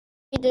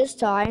this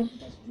time.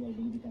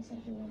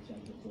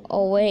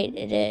 Oh wait,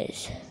 it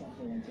is.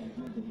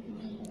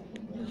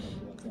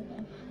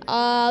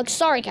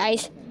 Sorry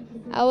guys.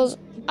 I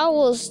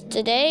was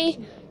today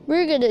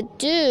we're gonna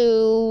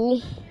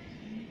do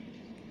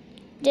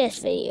this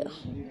video.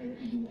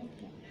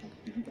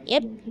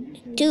 Yep,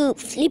 do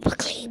flip a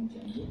clip.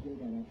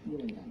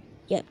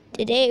 Yep,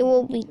 today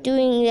we'll be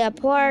doing the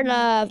part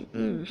of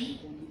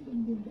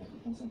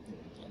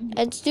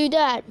let's do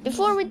that.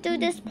 Before we do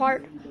this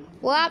part,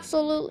 we'll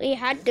absolutely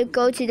have to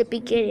go to the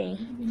beginning.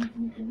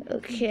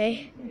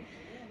 Okay.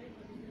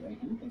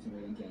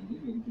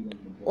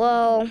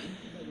 Well,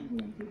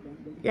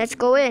 let's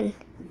go in.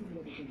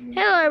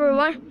 Hello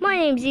everyone, my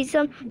name's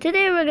Isam.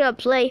 Today we're gonna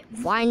play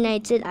Five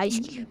Nights at Ice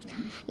Cube.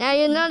 Now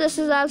you know this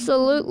is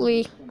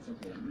absolutely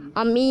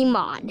a me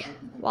mod.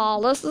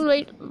 Well, this is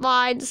made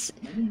by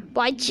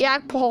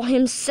Jack Paul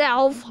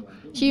himself.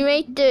 He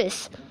made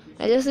this.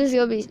 And this is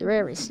gonna be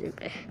very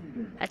stupid.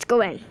 Let's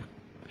go in.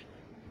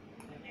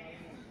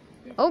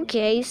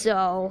 Okay,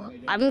 so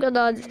I'm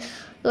gonna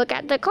look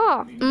at the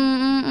car.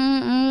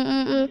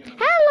 Hello,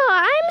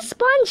 I'm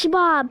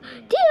SpongeBob.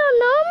 Do you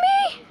know me?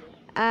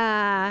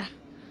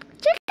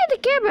 Check out the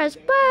cameras.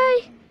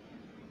 Bye.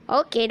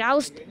 Okay,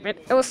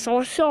 it was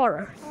so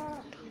short.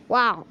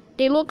 Wow,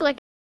 they look like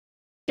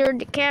they're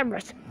the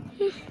cameras.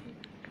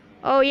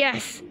 Oh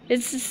yes,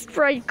 it's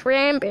Sprite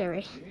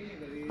Cranberry.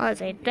 I'll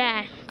say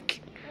that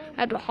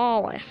at the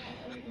hallway.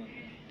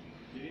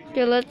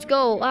 Okay, let's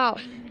go. Wow.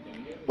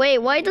 Wait,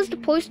 why does the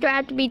poster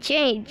have to be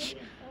changed?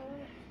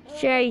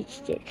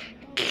 Changed it.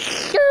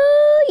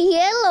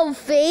 Yellow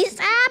face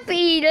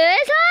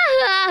happiness.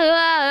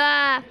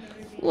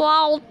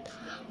 Wow,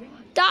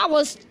 that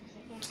was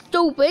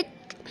stupid.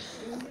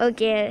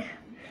 Okay,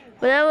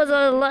 but that was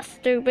a lot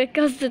stupid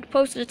because the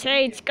poster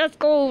changed. Cause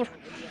Gold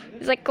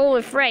is like Gold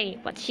and Frey,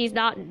 but she's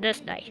not in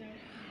this night.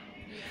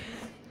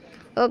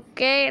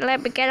 Okay,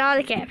 let me get on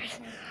the cameras.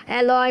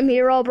 Hello, I'm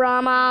Hero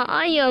Brahma.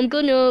 I am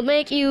gonna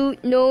make you.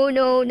 No,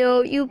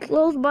 you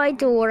close my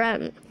door.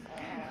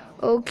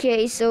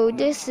 Okay, so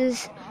this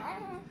is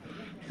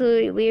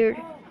really weird.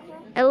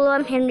 Hello,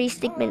 I'm Henry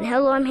Stickmin.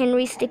 Hello, I'm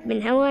Henry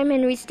Stickmin. Hello, I'm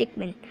Henry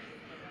Stickmin.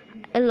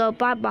 Hello,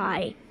 bye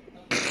bye.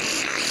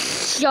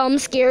 Jump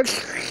scared.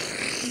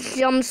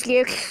 Jump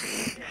scared.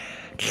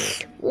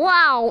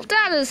 Wow,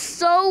 that is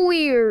so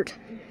weird.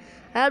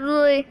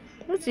 Actually,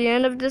 that's the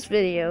end of this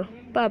video.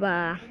 Bye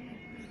bye.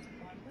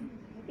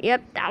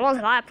 Yep, that was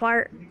that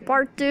part.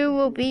 Part 2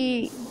 will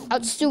be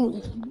out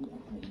soon.